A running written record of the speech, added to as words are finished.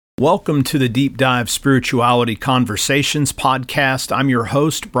Welcome to the Deep Dive Spirituality Conversations podcast. I'm your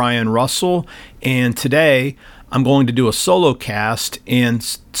host, Brian Russell, and today I'm going to do a solo cast and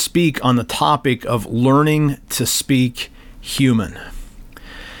speak on the topic of learning to speak human.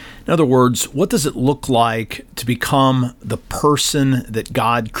 In other words, what does it look like to become the person that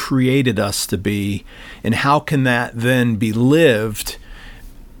God created us to be, and how can that then be lived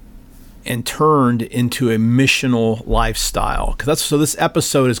and turned into a missional lifestyle? So this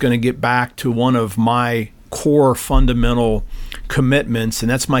episode is going to get back to one of my core fundamental commitments,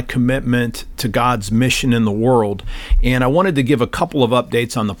 and that's my commitment to God's mission in the world. And I wanted to give a couple of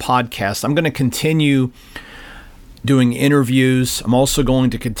updates on the podcast. I'm going to continue doing interviews. I'm also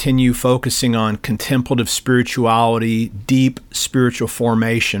going to continue focusing on contemplative spirituality, deep spiritual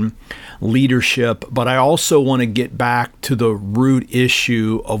formation, leadership, but I also want to get back to the root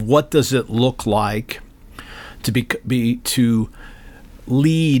issue of what does it look like to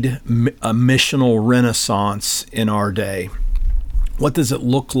lead a missional renaissance in our day. What does it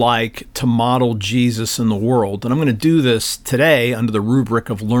look like to model Jesus in the world? And I'm going to do this today under the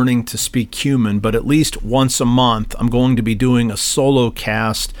rubric of learning to speak human, but at least once a month, I'm going to be doing a solo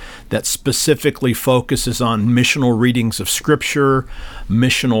cast that specifically focuses on missional readings of Scripture,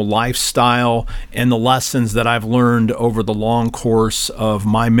 missional lifestyle, and the lessons that I've learned over the long course of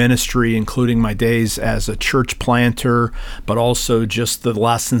my ministry, including my days as a church planter, but also just the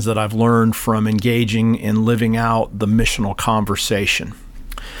lessons that I've learned from engaging and living out the missional conversation.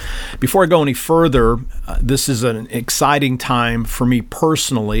 Before I go any further, this is an exciting time for me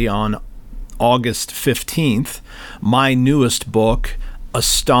personally. On August 15th, my newest book,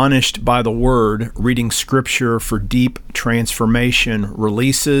 Astonished by the Word, Reading Scripture for Deep Transformation,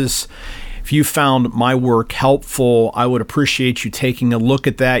 releases. If you found my work helpful, I would appreciate you taking a look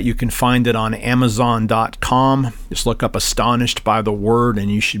at that. You can find it on Amazon.com. Just look up Astonished by the Word,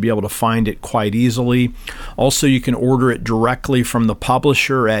 and you should be able to find it quite easily. Also, you can order it directly from the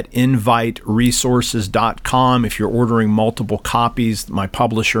publisher at inviteresources.com. If you're ordering multiple copies, my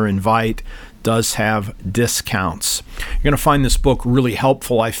publisher, Invite, does have discounts. You're going to find this book really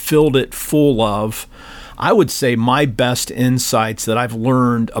helpful. I filled it full of, I would say, my best insights that I've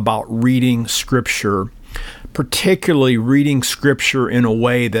learned about reading Scripture, particularly reading Scripture in a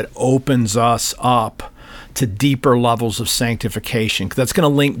way that opens us up to deeper levels of sanctification, because that's going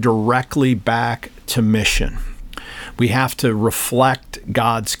to link directly back to mission. We have to reflect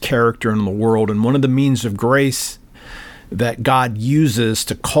God's character in the world, and one of the means of grace that God uses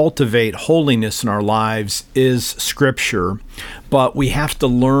to cultivate holiness in our lives is Scripture, but we have to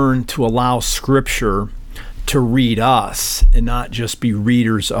learn to allow Scripture to read us and not just be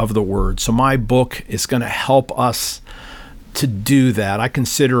readers of the Word. So my book is going to help us to do that. I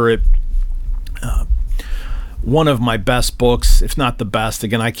consider it one of my best books, if not the best.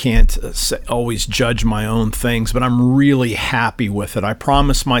 Again, I can't always judge my own things, but I'm really happy with it. I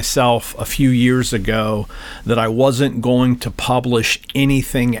promised myself a few years ago that I wasn't going to publish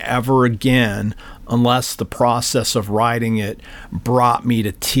anything ever again unless the process of writing it brought me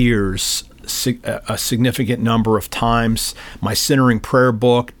to tears a significant number of times. My Centering Prayer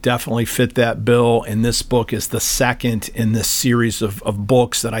book definitely fit that bill, and this book is the second in this series of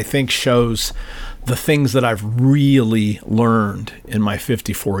books that I think shows the things that I've really learned in my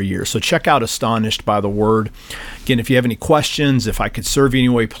 54 years. So check out Astonished by the Word. Again, if you have any questions, if I could serve you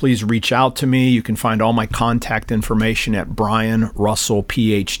anyway, please reach out to me. You can find all my contact information at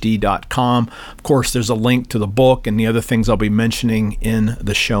brianrussellphd.com. Of course, there's a link to the book and the other things I'll be mentioning in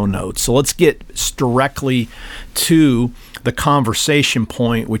the show notes. So let's get directly to the conversation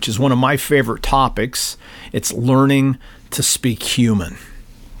point, which is one of my favorite topics. It's learning to speak human.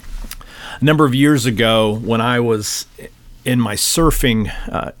 A number of years ago, when I was in my surfing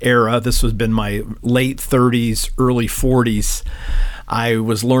era, this has been my late 30s, early 40s, I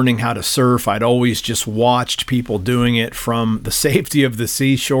was learning how to surf. I'd always just watched people doing it from the safety of the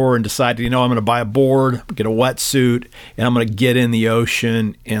seashore and decided, I'm going to buy a board, get a wetsuit, and I'm going to get in the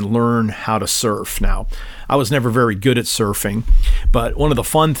ocean and learn how to surf. Now, I was never very good at surfing, but one of the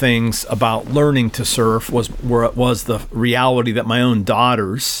fun things about learning to surf was the reality that my own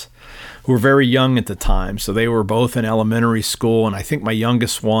daughters, who were very young at the time, so they were both in elementary school, and I think my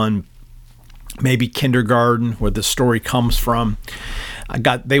youngest one, maybe kindergarten, where the story comes from.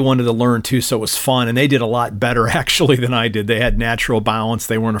 They wanted to learn too, so it was fun, and they did a lot better actually than I did. They had natural balance,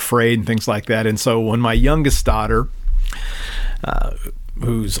 they weren't afraid and things like that. And so when my youngest daughter,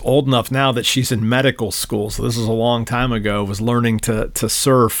 who's old enough now that she's in medical school, so this is a long time ago, was learning to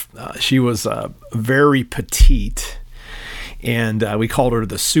surf, she was very petite. And we called her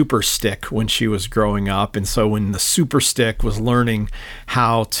the super stick when she was growing up. And so when the super stick was learning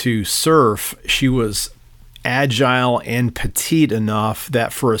how to surf, she was agile and petite enough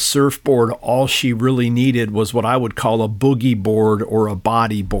that for a surfboard, all she really needed was what I would call a boogie board or a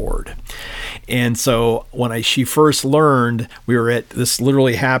body board. And so when she first learned, this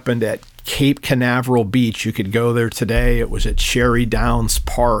literally happened at Cape Canaveral Beach. You could go there today. It was at Sherry Downs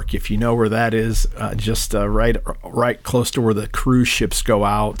Park, if you know where that is, just right close to where the cruise ships go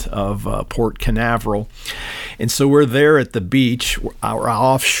out of Port Canaveral. And so we're there at the beach, we're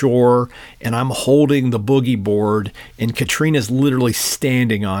offshore, and I'm holding the boogie board, and Katrina's literally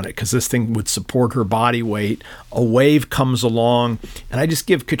standing on it because this thing would support her body weight. A wave comes along, and I just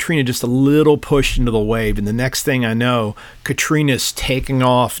give Katrina just a little push into the wave, and the next thing I know, Katrina's taking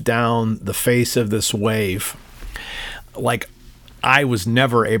off down the face of this wave like I was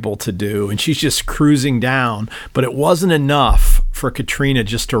never able to do, and she's just cruising down. But it wasn't enough for Katrina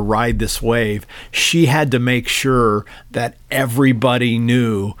just to ride this wave. She had to make sure that everybody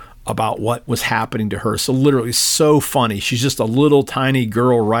knew about what was happening to her. So literally so funny. She's just a little tiny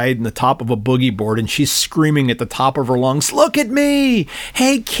girl riding the top of a boogie board, and she's screaming at the top of her lungs, "Look at me!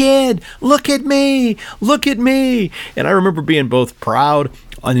 Hey kid, look at me! Look at me!" And I remember being both proud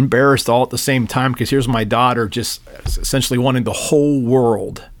and embarrassed all at the same time, because here's my daughter just essentially wanting the whole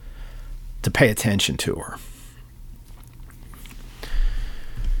world to pay attention to her.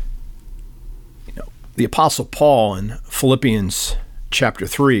 The Apostle Paul in Philippians chapter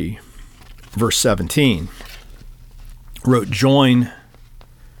 3, verse 17, wrote, "Join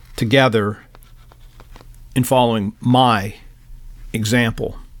together in following my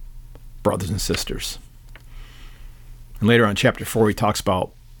example, brothers and sisters." And later on in chapter 4, he talks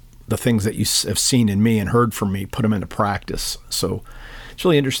about the things that you have seen in me and heard from me, put them into practice. So it's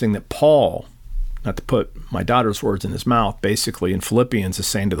really interesting that Paul, not to put my daughter's words in his mouth, basically in Philippians is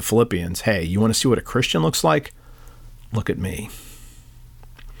saying to the Philippians, hey, you want to see what a Christian looks like? Look at me.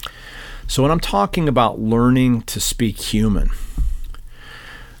 So when I'm talking about learning to speak human,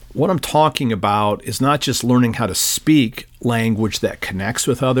 what I'm talking about is not just learning how to speak language that connects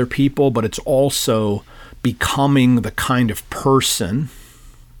with other people, but it's also becoming the kind of person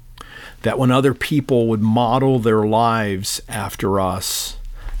that when other people would model their lives after us,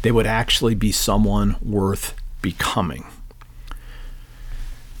 they would actually be someone worth becoming.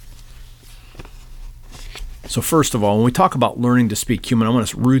 So first of all, when we talk about learning to speak human, I want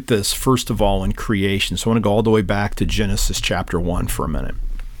to root this first of all in creation. So I want to go all the way back to Genesis chapter 1 for a minute.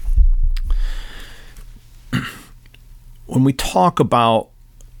 When we talk about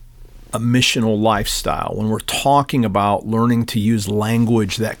a missional lifestyle, when we're talking about learning to use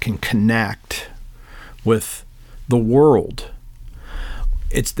language that can connect with the world,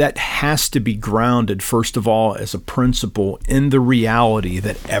 that has to be grounded, first of all, as a principle in the reality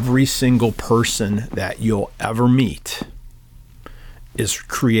that every single person that you'll ever meet is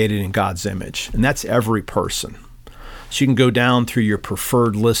created in God's image. And that's every person. So you can go down through your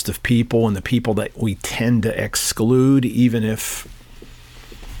preferred list of people and the people that we tend to exclude, even if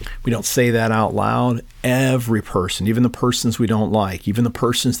we don't say that out loud. Every person, even the persons we don't like, even the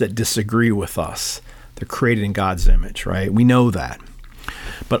persons that disagree with us, they're created in God's image, right? We know that.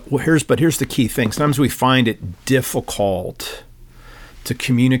 But here's the key thing. Sometimes we find it difficult to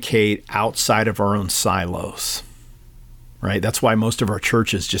communicate outside of our own silos, right? That's why most of our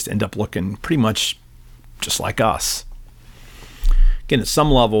churches just end up looking pretty much just like us. Again, at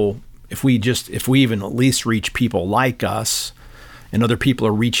some level, if we even at least reach people like us, and other people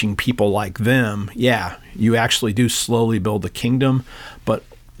are reaching people like them, yeah, you actually do slowly build the kingdom. But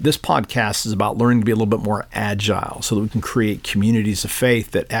this podcast is about learning to be a little bit more agile so that we can create communities of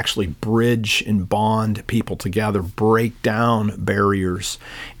faith that actually bridge and bond people together, break down barriers.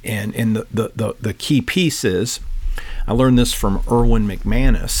 And the key piece is, I learned this from Erwin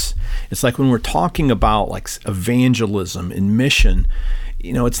McManus. It's like when we're talking about like evangelism and mission,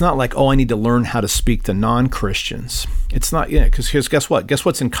 it's not like, I need to learn how to speak to non-Christians. It's not, because guess what? Guess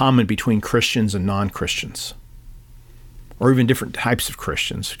what's in common between Christians and non-Christians? Or even different types of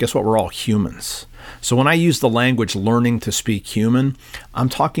Christians. Guess what? We're all humans. So when I use the language learning to speak human, I'm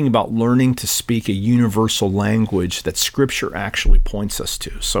talking about learning to speak a universal language that Scripture actually points us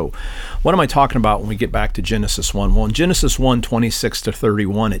to. So what am I talking about when we get back to Genesis 1? Well, in Genesis 1, 26 to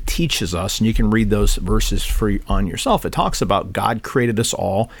 31, it teaches us, and you can read those verses on yourself. It talks about God created us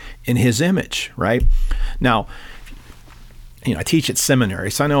all in His image, right? Now, I teach at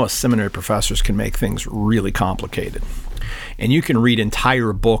seminary, so I know seminary professors can make things really complicated. And you can read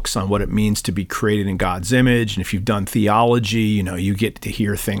entire books on what it means to be created in God's image. And if you've done theology, you get to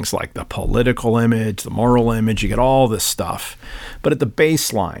hear things like the political image, the moral image, you get all this stuff. But at the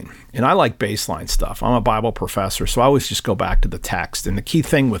baseline, and I like baseline stuff. I'm a Bible professor, so I always just go back to the text. And the key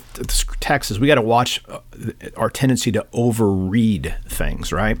thing with the text is we got to watch our tendency to overread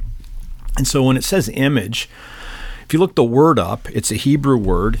things, right? And so when it says image, if you look the word up, it's a Hebrew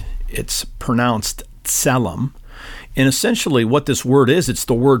word. It's pronounced tselem. And essentially what this word is, it's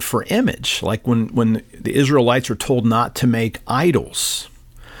the word for image. Like when the Israelites are told not to make idols.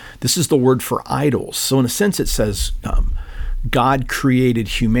 This is the word for idols. So in a sense it says God created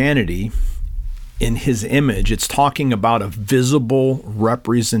humanity in his image. It's talking about a visible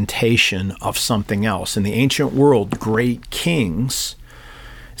representation of something else. In the ancient world, great kings,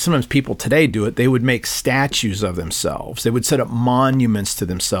 sometimes people today do it, they would make statues of themselves. They would set up monuments to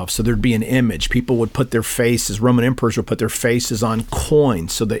themselves. So there'd be an image. People would put their faces, Roman emperors would put their faces on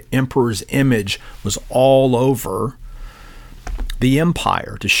coins. So the emperor's image was all over the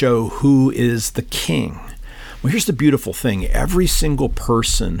empire to show who is the king. Well, here's the beautiful thing. Every single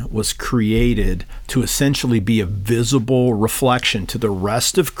person was created to essentially be a visible reflection to the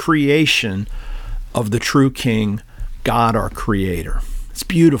rest of creation of the true king, God, our creator. It's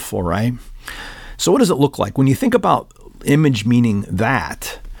beautiful, right? So what does it look like? When you think about image meaning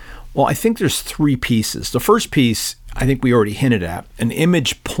that, well, I think there's three pieces. The first piece, I think we already hinted at. An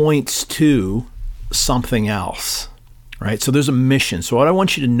image points to something else, right? So there's a mission. So what I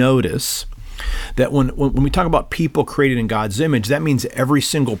want you to notice that when we talk about people created in God's image, that means every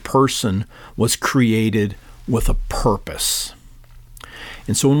single person was created with a purpose.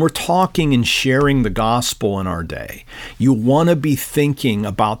 And so when we're talking and sharing the gospel in our day, you want to be thinking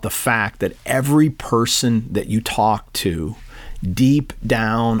about the fact that every person that you talk to, deep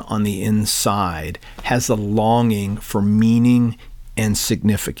down on the inside, has a longing for meaning and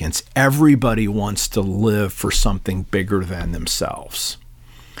significance. Everybody wants to live for something bigger than themselves.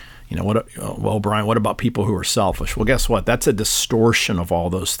 Well, Brian, what about people who are selfish? Well, guess what? That's a distortion of all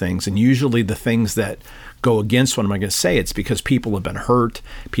those things. And usually the things that go against what am I going to say, it's because people have been hurt,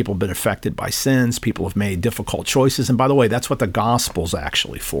 people have been affected by sins, people have made difficult choices. And by the way, that's what the gospel's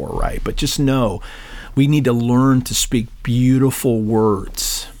actually for, right? But just know we need to learn to speak beautiful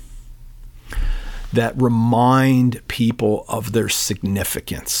words that remind people of their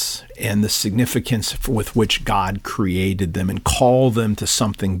significance and the significance with which God created them and call them to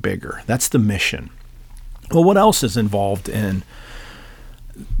something bigger. That's the mission. Well, what else is involved in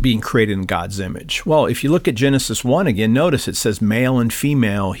being created in God's image? Well, if you look at Genesis 1 again, notice it says male and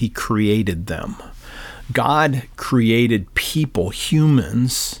female, he created them. God created people,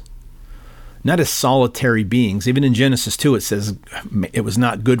 humans, not as solitary beings. Even in Genesis 2, it says it was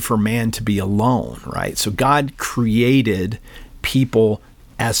not good for man to be alone, right? So God created people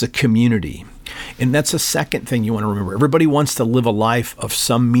as a community. And that's a second thing you want to remember. Everybody wants to live a life of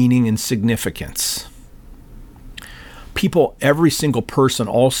some meaning and significance. People, every single person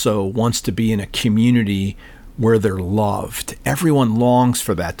also wants to be in a community where they're loved. Everyone longs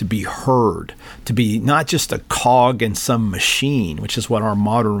for that, to be heard, to be not just a cog in some machine, which is what our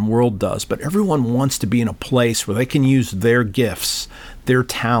modern world does, but everyone wants to be in a place where they can use their gifts, their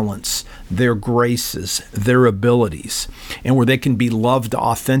talents, their graces, their abilities, and where they can be loved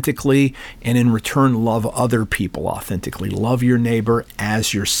authentically and in return love other people authentically. Love your neighbor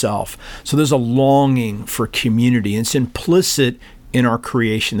as yourself. So there's a longing for community. It's implicit in our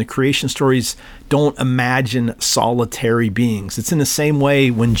creation. The creation stories don't imagine solitary beings. It's in the same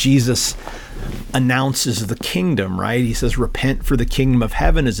way when Jesus announces the kingdom, right? He says, repent for the kingdom of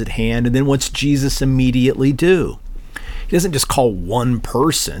heaven is at hand. And then what's Jesus immediately do? He doesn't just call one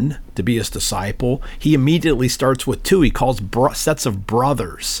person to be his disciple. He immediately starts with two. He calls sets of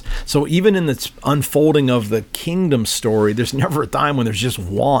brothers. So even in this unfolding of the kingdom story, there's never a time when there's just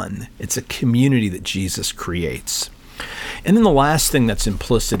one. It's a community that Jesus creates. And then the last thing that's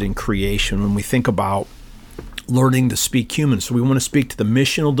implicit in creation when we think about learning to speak human. So we want to speak to the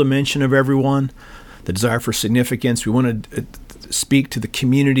missional dimension of everyone, the desire for significance. We want to speak to the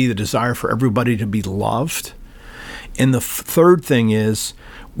community, the desire for everybody to be loved. And the third thing is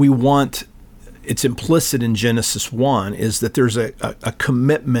it's implicit in Genesis 1, is that there's a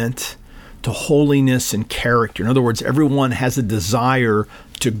commitment to holiness and character. In other words, everyone has a desire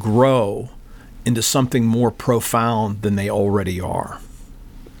to grow into something more profound than they already are.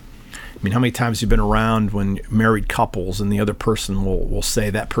 I mean, how many times have you been around when married couples and the other person will say,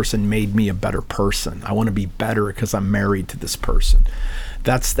 that person made me a better person. I want to be better because I'm married to this person.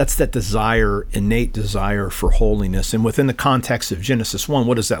 That's that desire, innate desire for holiness. And within the context of Genesis 1,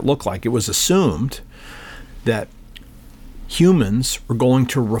 what does that look like? It was assumed that humans were going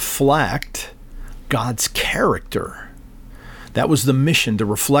to reflect God's character. That was the mission, to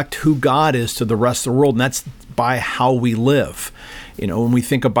reflect who God is to the rest of the world, and that's by how we live. When we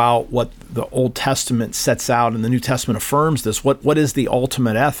think about what the Old Testament sets out and the New Testament affirms this, what is the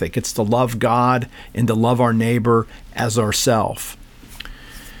ultimate ethic? It's to love God and to love our neighbor as ourselves.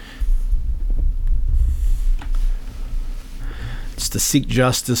 It's to seek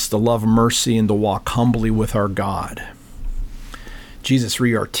justice, to love mercy, and to walk humbly with our God. Jesus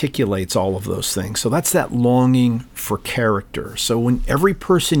re-articulates all of those things. So that's that longing for character. So when every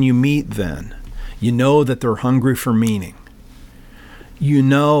person you meet then, you know that they're hungry for meaning. You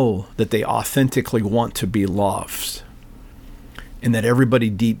know that they authentically want to be loved. And that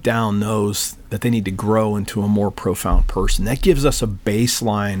everybody deep down knows that they need to grow into a more profound person. That gives us a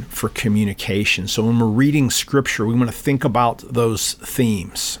baseline for communication. So when we're reading Scripture, we want to think about those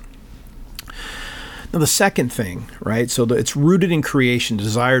themes. Now, the second thing, right? So it's rooted in creation,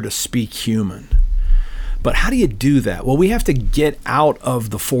 desire to speak human. But how do you do that? Well, we have to get out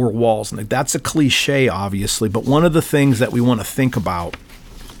of the four walls. And that's a cliche, obviously. But one of the things that we want to think about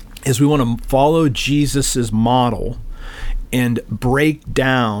is we want to follow Jesus's model and break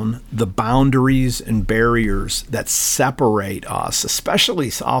down the boundaries and barriers that separate us, especially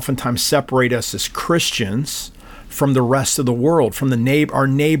oftentimes separate us as Christians from the rest of the world, from our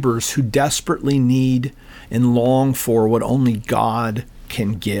neighbors who desperately need and long for what only God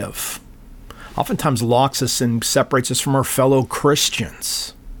can give. Oftentimes locks us and separates us from our fellow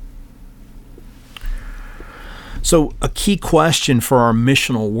Christians. So a key question for our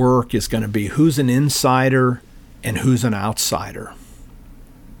missional work is going to be, who's an insider and who's an outsider?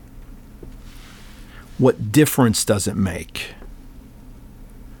 What difference does it make?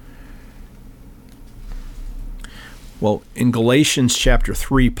 Well, in Galatians chapter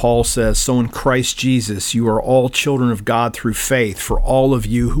 3, Paul says, "So in Christ Jesus, you are all children of God through faith. For all of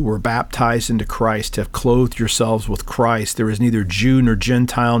you who were baptized into Christ have clothed yourselves with Christ. There is neither Jew nor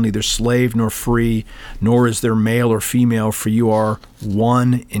Gentile, neither slave nor free, nor is there male or female, for you are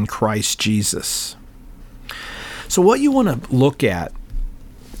one in Christ Jesus." So what you want to look at,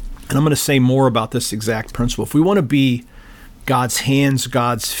 and I'm going to say more about this exact principle, if we want to be God's hands,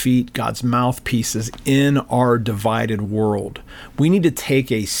 God's feet, God's mouthpieces in our divided world, we need to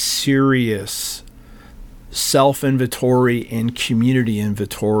take a serious self-inventory and community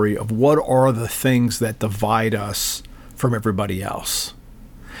inventory of what are the things that divide us from everybody else.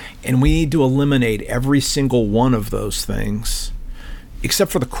 And we need to eliminate every single one of those things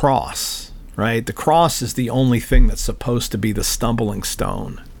except for the cross. Right? The cross is the only thing that's supposed to be the stumbling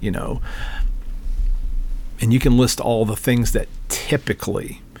stone, And you can list all the things that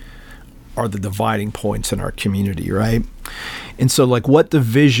typically are the dividing points in our community, right? And so, what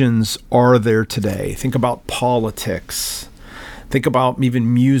divisions are there today? Think about politics. Think about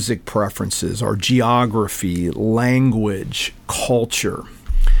even music preferences, our geography, language, culture.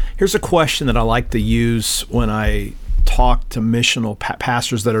 Here's a question that I like to use when I talk to missional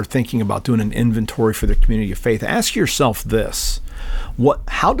pastors that are thinking about doing an inventory for their community of faith. Ask yourself this: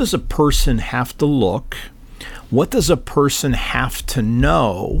 how does a person have to look? What does a person have to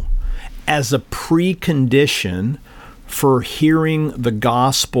know as a precondition for hearing the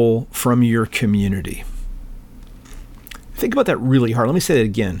gospel from your community? Think about that really hard. Let me say that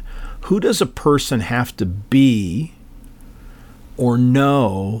again. Who does a person have to be or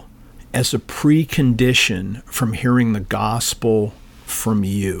know as a precondition from hearing the gospel from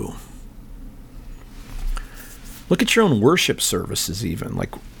you? Look at your own worship services even.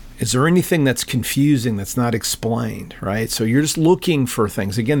 Is there anything that's confusing that's not explained, right? So you're just looking for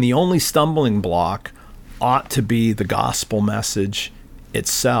things. Again, the only stumbling block ought to be the gospel message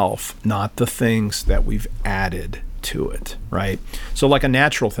itself, not the things that we've added to it, right? So like a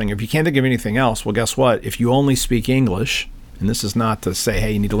natural thing, if you can't think of anything else, well, guess what? If you only speak English, and this is not to say,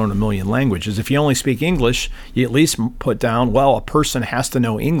 hey, you need to learn a million languages. If you only speak English, you at least put down, well, a person has to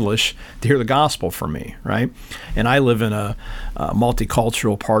know English to hear the gospel from me, right? And I live in a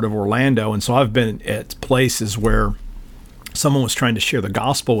multicultural part of Orlando, and so I've been at places where someone was trying to share the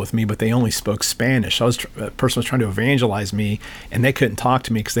gospel with me, but they only spoke Spanish. A person was trying to evangelize me, and they couldn't talk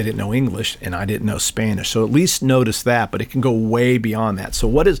to me because they didn't know English, and I didn't know Spanish. So at least notice that, but it can go way beyond that. So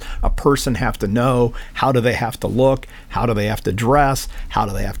what does a person have to know? How do they have to look? How do they have to dress? How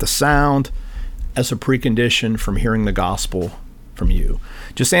do they have to sound as a precondition from hearing the gospel from you?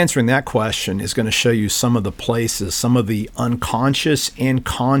 Just answering that question is going to show you some of the places, some of the unconscious and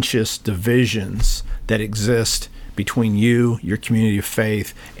conscious divisions that exist between you, your community of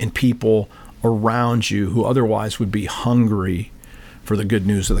faith, and people around you who otherwise would be hungry for the good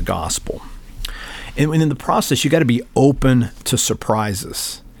news of the gospel. And in the process, you got to be open to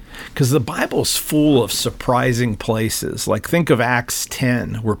surprises, because the Bible is full of surprising places. Like, think of Acts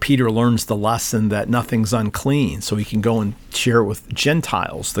 10, where Peter learns the lesson that nothing's unclean, so he can go and share it with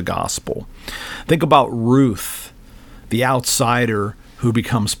Gentiles, the gospel. Think about Ruth, the outsider who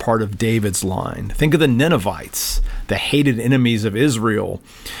becomes part of David's line. Think of the Ninevites, the hated enemies of Israel,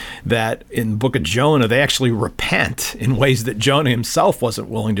 that in the book of Jonah, they actually repent in ways that Jonah himself wasn't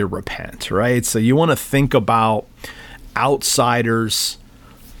willing to repent, right? So you want to think about outsiders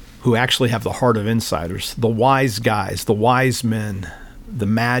who actually have the heart of insiders, the wise guys, the wise men, the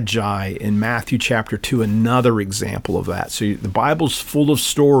magi in Matthew chapter 2, another example of that. So the Bible's full of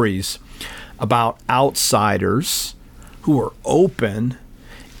stories about outsiders who are open.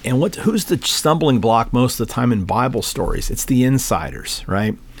 And who's the stumbling block most of the time in Bible stories? It's the insiders,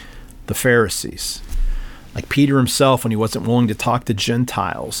 right? The Pharisees. Like Peter himself when he wasn't willing to talk to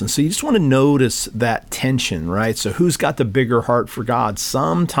Gentiles. And so you just want to notice that tension, right? So who's got the bigger heart for God?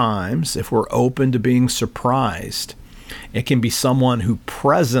 Sometimes, if we're open to being surprised, it can be someone who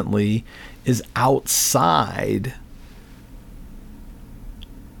presently is outside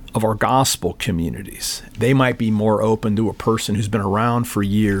of our gospel communities. They might be more open to a person who's been around for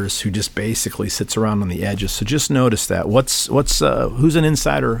years, who just basically sits around on the edges. So just notice that. Who's an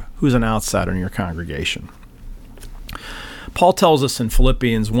insider, who's an outsider in your congregation? Paul tells us in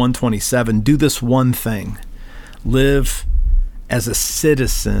Philippians 1:27, do this one thing, live as a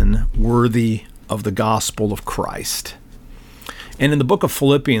citizen worthy of the gospel of Christ. And in the book of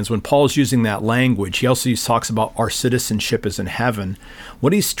Philippians, when Paul's using that language, he also talks about our citizenship is in heaven.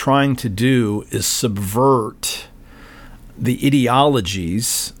 What he's trying to do is subvert the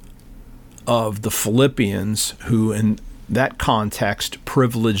ideologies of the Philippians, who in that context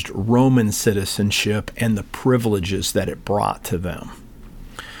privileged Roman citizenship and the privileges that it brought to them.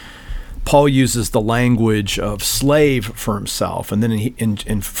 Paul uses the language of slave for himself. And then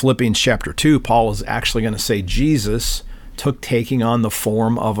in Philippians chapter 2, Paul is actually going to say Jesus took taking on the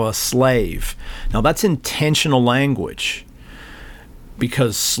form of a slave. Now that's intentional language,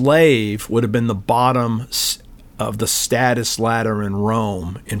 because slave would have been the bottom of the status ladder in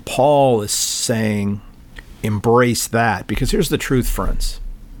Rome. And Paul is saying, embrace that. Because here's the truth, friends.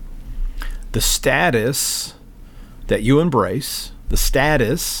 The status that you embrace, the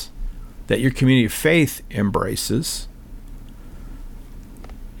status that your community of faith embraces,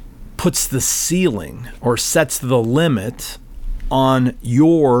 puts the ceiling or sets the limit on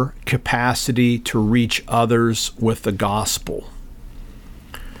your capacity to reach others with the gospel.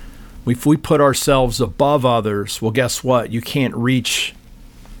 If we put ourselves above others, well, guess what? You can't reach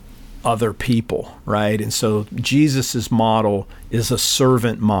other people, right? And so Jesus's model is a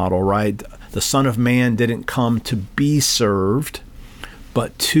servant model, right? The Son of Man didn't come to be served,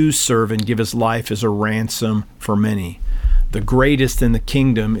 but to serve and give his life as a ransom for many. The greatest in the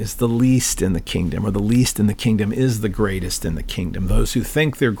kingdom is the least in the kingdom, or the least in the kingdom is the greatest in the kingdom. Those who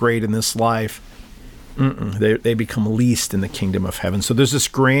think they're great in this life, they become least in the kingdom of heaven. So there's this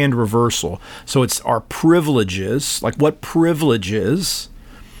grand reversal. So it's our privileges, like what privileges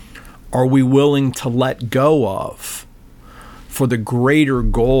are we willing to let go of for the greater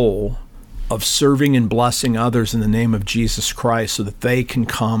goal of serving and blessing others in the name of Jesus Christ, so that they can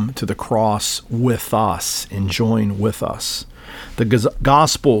come to the cross with us and join with us. The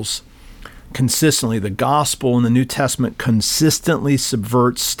Gospels consistently, the gospel in the New Testament consistently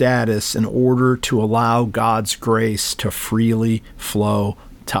subverts status in order to allow God's grace to freely flow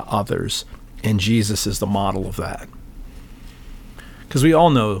to others. And Jesus is the model of that. Because we all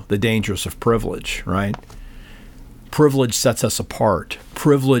know the dangers of privilege, right? Privilege sets us apart.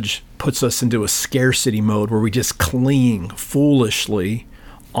 Privilege puts us into a scarcity mode where we just cling foolishly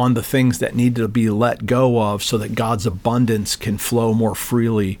on the things that need to be let go of so that God's abundance can flow more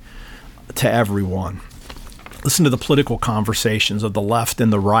freely to everyone. Listen to the political conversations of the left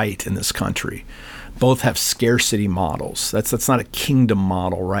and the right in this country. Both have scarcity models. That's not a kingdom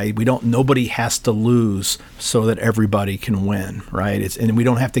model, right? Nobody has to lose so that everybody can win, right? And we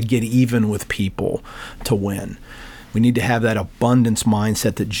don't have to get even with people to win. We need to have that abundance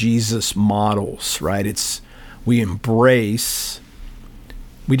mindset that Jesus models, right? We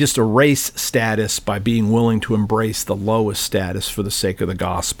just erase status by being willing to embrace the lowest status for the sake of the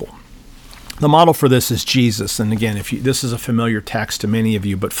gospel. The model for this is Jesus. And again, this is a familiar text to many of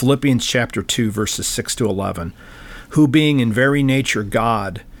you, but Philippians chapter 2, verses 6 to 11, who being in very nature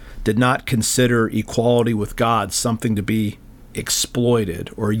God, did not consider equality with God something to be exploited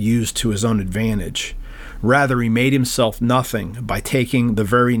or used to his own advantage. Rather, he made himself nothing by taking the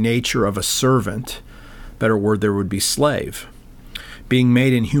very nature of a servant. Better word there would be slave. Being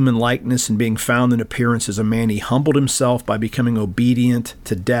made in human likeness and being found in appearance as a man, he humbled himself by becoming obedient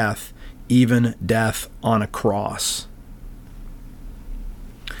to death, even death on a cross.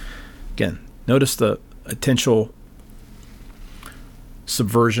 Again, notice the potential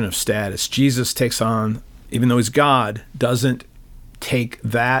subversion of status. Jesus takes on, even though he's God, doesn't take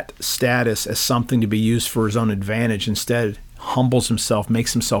that status as something to be used for his own advantage. Instead, humbles himself,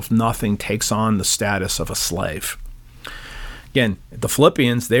 makes himself nothing, takes on the status of a slave. Again, the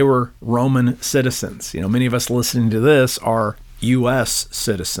Philippians, they were Roman citizens. Many of us listening to this are U.S.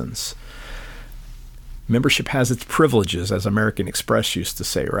 citizens. Membership has its privileges, as American Express used to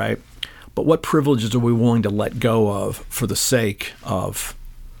say, right? But what privileges are we willing to let go of for the sake of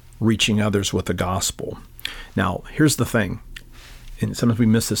reaching others with the gospel? Now, here's the thing, and sometimes we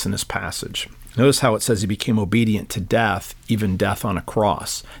miss this in this passage. Notice how it says he became obedient to death, even death on a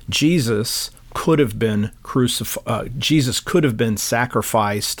cross. Jesus could have been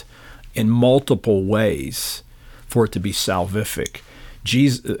sacrificed in multiple ways for it to be salvific.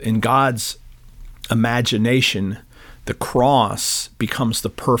 In God's imagination, the cross becomes the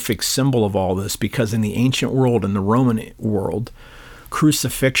perfect symbol of all this, because in the ancient world, in the Roman world,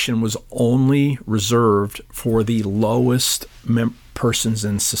 crucifixion was only reserved for the lowest persons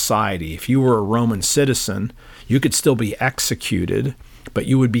in society. If you were a Roman citizen, you could still be executed, but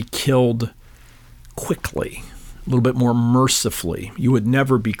you would be killed quickly, a little bit more mercifully. You would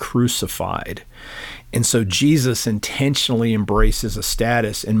never be crucified. And so Jesus intentionally embraces a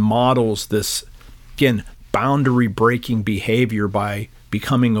status and models this, again, boundary-breaking behavior by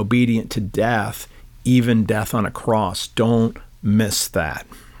becoming obedient to death, even death on a cross. Don't miss that.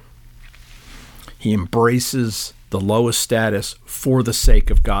 He embraces the lowest status for the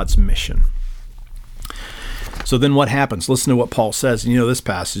sake of God's mission. So then what happens? Listen to what Paul says. And this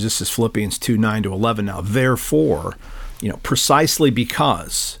passage, this is Philippians 2:9-11. Now, therefore, precisely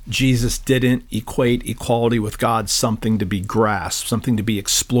because Jesus didn't equate equality with God something to be grasped, something to be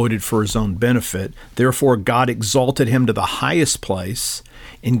exploited for his own benefit, therefore God exalted him to the highest place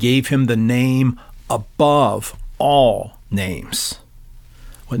and gave him the name above all names.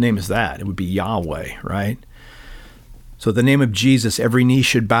 What name is that? It would be Yahweh, right? So the name of Jesus, every knee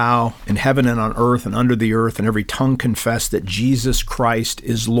should bow in heaven and on earth and under the earth, and every tongue confess that Jesus Christ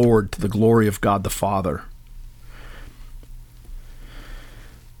is Lord, to the glory of God the Father.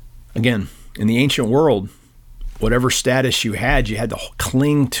 Again, in the ancient world, whatever status you had to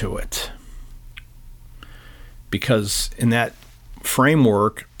cling to it. Because in that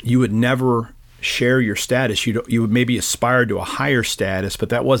framework, you would never share your status. You would maybe aspire to a higher status, but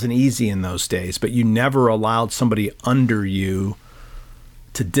that wasn't easy in those days. But you never allowed somebody under you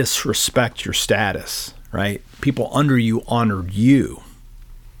to disrespect your status, right? People under you honored you.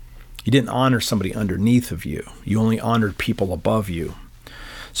 You didn't honor somebody underneath of you. You only honored people above you.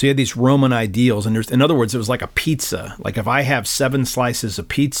 So you had these Roman ideals, and in other words, it was like a pizza. Like if I have 7 slices of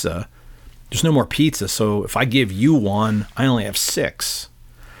pizza, there's no more pizza. So if I give you one, I only have 6.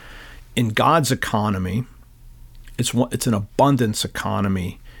 In God's economy, it's an abundance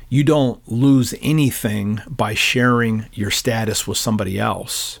economy. You don't lose anything by sharing your status with somebody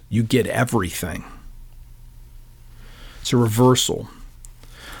else. You get everything. It's a reversal.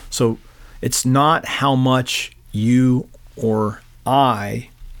 So it's not how much you or I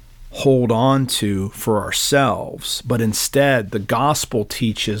hold on to for ourselves, but instead the gospel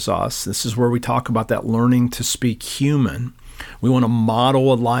teaches us, this is where we talk about that learning to speak human. We want to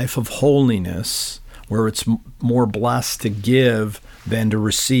model a life of holiness where it's more blessed to give than to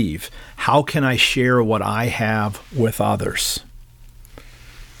receive. How can I share what I have with others?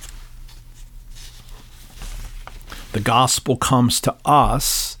 The gospel comes to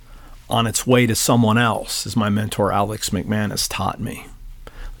us on its way to someone else, as my mentor Alex McManus taught me.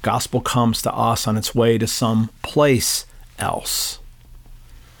 The gospel comes to us on its way to some place else.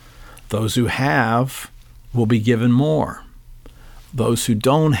 Those who have will be given more. Those who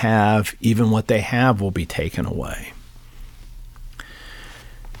don't have, even what they have will be taken away.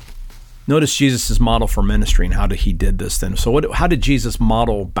 Notice Jesus' model for ministry and how he did this then. So how did Jesus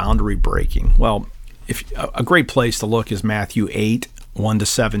model boundary breaking? Well, a great place to look is Matthew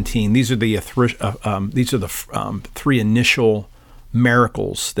 8:1-17. These are the 3 initial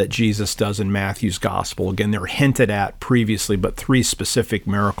miracles that Jesus does in Matthew's gospel. Again, they're hinted at previously, but 3 specific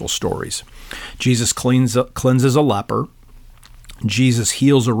miracle stories. Jesus cleanses a leper. Jesus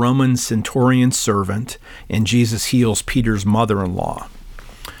heals a Roman centurion servant, and Jesus heals Peter's mother-in-law.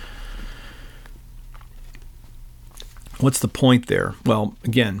 What's the point there? Well,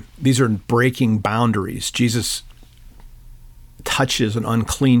 again, these are breaking boundaries. Jesus touches an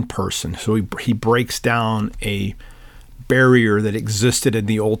unclean person, so he breaks down a barrier that existed in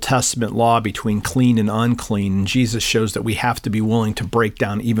the Old Testament law between clean and unclean. And Jesus shows that we have to be willing to break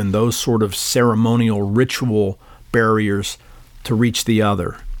down even those sort of ceremonial ritual barriers to reach the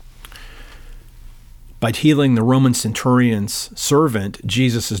other. By healing the Roman centurion's servant,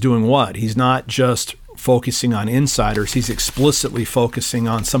 Jesus is doing what? He's not just focusing on insiders. He's explicitly focusing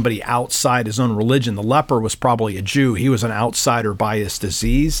on somebody outside his own religion. The leper was probably a Jew. He was an outsider by his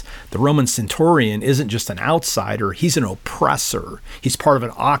disease. The Roman centurion isn't just an outsider. He's an oppressor. He's part of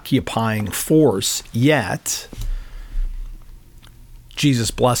an occupying force. Yet,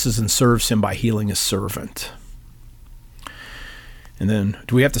 Jesus blesses and serves him by healing his servant. And then,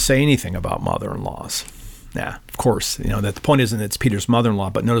 do we have to say anything about mother-in-laws? Yeah, of course. That the point isn't it's Peter's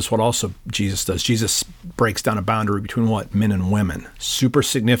mother-in-law, but notice what also Jesus does. Jesus breaks down a boundary between what? Men and women. Super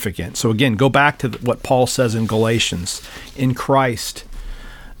significant. So again, go back to what Paul says in Galatians. In Christ,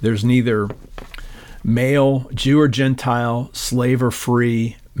 there's neither male, Jew or Gentile, slave or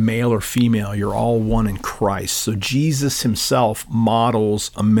free, male or female. You're all one in Christ. So Jesus himself models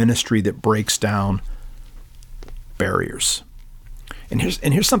a ministry that breaks down barriers. And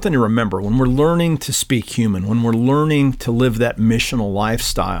here's something to remember. When we're learning to speak human, when we're learning to live that missional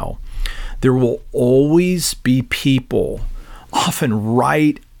lifestyle, there will always be people, often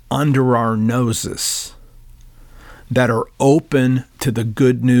right under our noses, that are open to the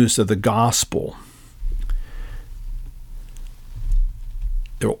good news of the gospel.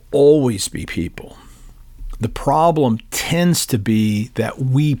 There will always be people. The problem tends to be that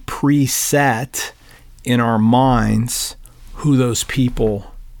we preset in our minds who those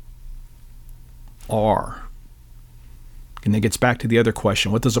people are. And that gets back to the other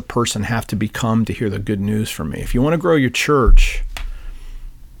question. What does a person have to become to hear the good news from me? If you want to grow your church,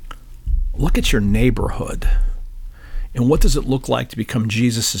 look at your neighborhood. And what does it look like to become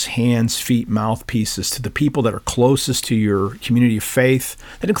Jesus' hands, feet, mouthpieces to the people that are closest to your community of faith?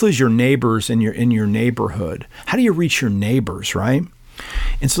 That includes your neighbors in your neighborhood. How do you reach your neighbors, right?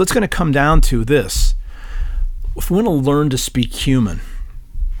 And so it's going to come down to this. If we want to learn to speak human,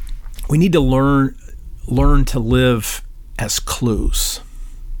 we need to learn to live as clues.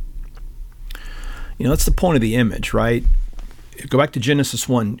 That's the point of the image, right? Go back to Genesis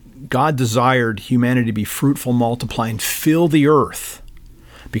 1. God desired humanity to be fruitful, multiply, and fill the earth,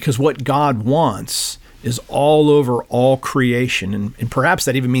 because what God wants is all over all creation, and perhaps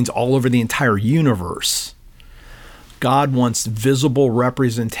that even means all over the entire universe. God wants visible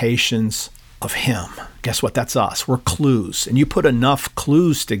representations of him. Guess what? That's us. We're clues. And you put enough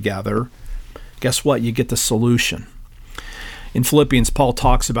clues together, guess what? You get the solution. In Philippians, Paul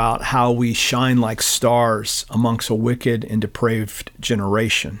talks about how we shine like stars amongst a wicked and depraved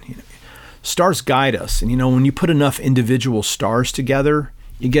generation. Stars guide us. And when you put enough individual stars together,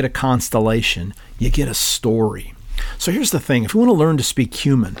 you get a constellation. You get a story. So here's the thing. If we want to learn to speak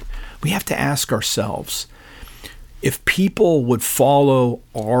human, we have to ask ourselves, if people would follow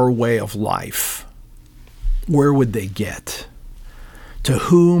our way of life, where would they get? To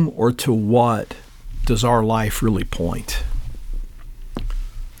whom or to what does our life really point?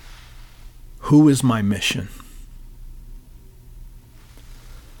 Who is my mission?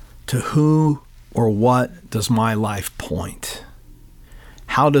 To who or what does my life point?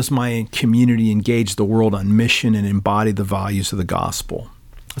 How does my community engage the world on mission and embody the values of the gospel?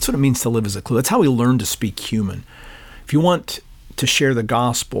 That's what it means to live as a clue. That's how we learn to speak human. If you want to share the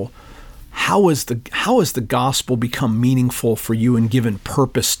gospel, how has the gospel become meaningful for you and given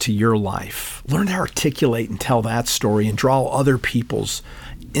purpose to your life? Learn to articulate and tell that story and draw other people's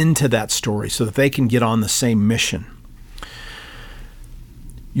into that story so that they can get on the same mission.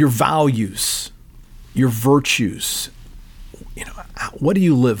 Your values, your virtues, what do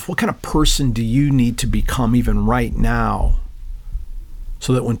you live? What kind of person do you need to become even right now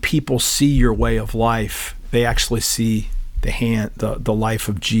so that when people see your way of life, they actually see the life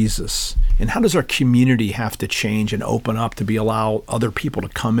of Jesus? And how does our community have to change and open up to allow other people to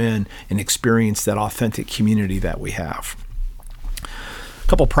come in and experience that authentic community that we have? A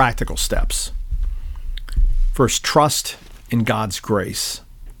couple practical steps. First, trust in God's grace.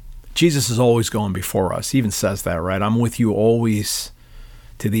 Jesus is always going before us. He even says that, right? I'm with you always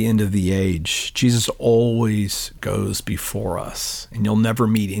to the end of the age. Jesus always goes before us, and you'll never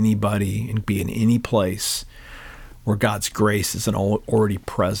meet anybody and be in any place where God's grace isn't already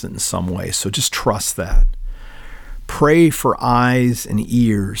present in some way. So just trust that. Pray for eyes and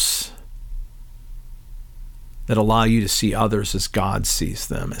ears that allow you to see others as God sees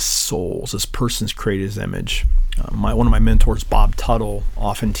them, as souls, as persons created His image. One of my mentors, Bob Tuttle,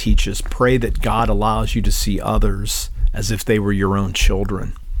 often teaches, pray that God allows you to see others as if they were your own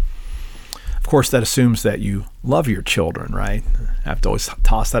children. Of course, that assumes that you love your children, right? I have to always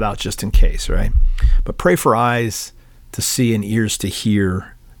toss that out just in case, right? But pray for eyes to see and ears to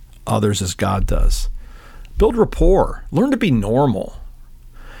hear others as God does. Build rapport. Learn to be normal.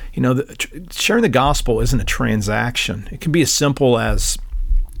 Sharing the gospel isn't a transaction. It can be as simple as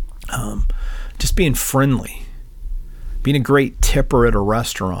just being friendly, being a great tipper at a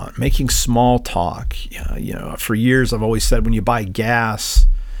restaurant, making small talk. For years I've always said when you buy gas,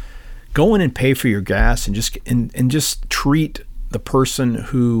 go in and pay for your gas and just treat the person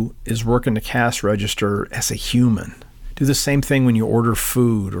who is working the cash register as a human. Do the same thing when you order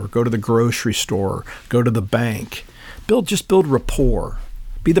food or go to the grocery store, go to the bank. Build rapport.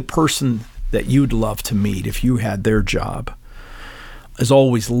 Be the person that you'd love to meet if you had their job. As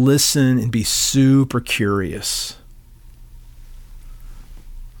always, listen and be super curious.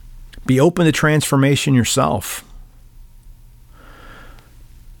 Be open to transformation yourself.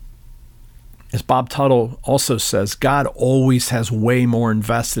 As Bob Tuttle also says, God always has way more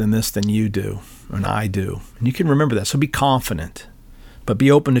invested in this than you do and I do. And you can remember that. So be confident, but be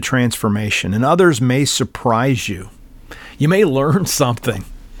open to transformation. And others may surprise you. You may learn something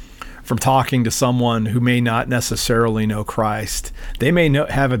from talking to someone who may not necessarily know Christ. They may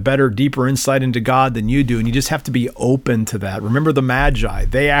have a better, deeper insight into God than you do, and you just have to be open to that. Remember the Magi.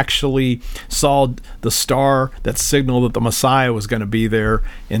 They actually saw the star that signaled that the Messiah was going to be there,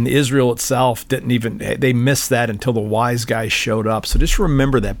 and Israel itself they missed that until the wise guys showed up. So just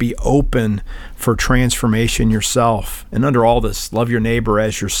remember that. Be open for transformation yourself. And under all this, love your neighbor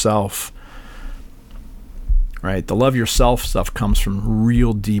as yourself. Right? The love yourself stuff comes from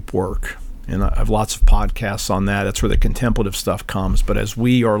real deep work. And I have lots of podcasts on that. That's where the contemplative stuff comes. But as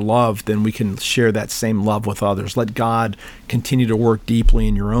we are loved, then we can share that same love with others. Let God continue to work deeply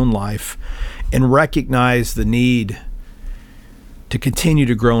in your own life and recognize the need to continue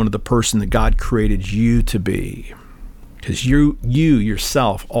to grow into the person that God created you to be. Because you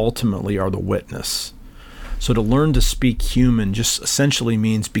yourself ultimately are the witness. So to learn to speak human just essentially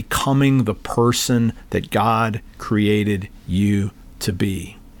means becoming the person that God created you to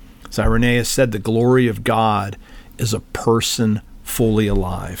be. As Irenaeus said, the glory of God is a person fully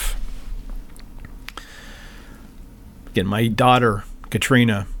alive. Again, my daughter,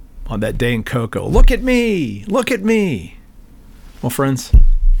 Katrina, on that day in Cocoa, look at me. Well, friends,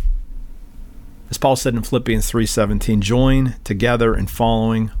 as Paul said in Philippians 3:17, join together in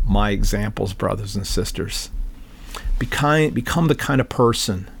following my examples, brothers and sisters. Become the kind of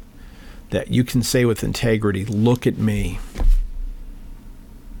person that you can say with integrity, look at me.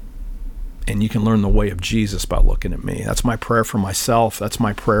 And you can learn the way of Jesus by looking at me. That's my prayer for myself. That's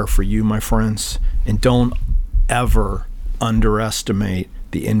my prayer for you, my friends. And don't ever underestimate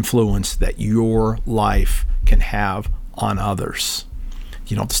the influence that your life can have on others.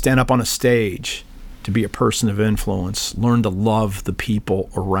 You don't have to stand up on a stage to be a person of influence. Learn to love the people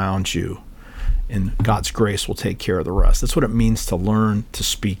around you, and God's grace will take care of the rest. That's what it means to learn to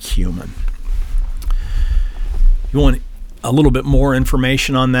speak human. You want a little bit more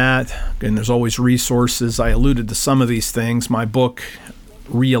information on that, and there's always resources. I alluded to some of these things. My book,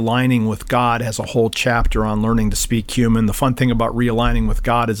 Realigning with God, has a whole chapter on learning to speak human. The fun thing about Realigning with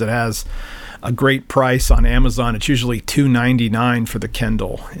God is it has a great price on Amazon. It's usually $2.99 for the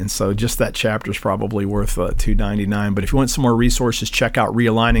Kindle, and so just that chapter is probably worth $2.99. But if you want some more resources, check out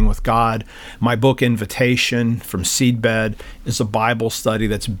Realigning with God. My book, Invitation from Seedbed, is a Bible study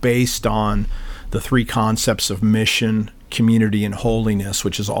that's based on the three concepts of mission, community, and holiness,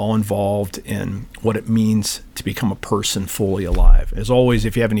 which is all involved in what it means to become a person fully alive. As always,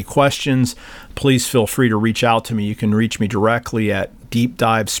 if you have any questions, please feel free to reach out to me. You can reach me directly at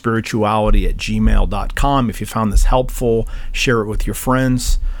deepdivespirituality@gmail.com. If you found this helpful, share it with your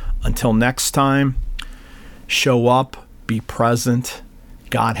friends. Until next time, show up, be present.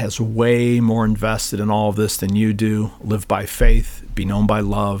 God has way more invested in all of this than you do. Live by faith, be known by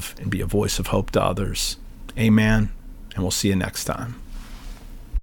love, and be a voice of hope to others. Amen. And we'll see you next time.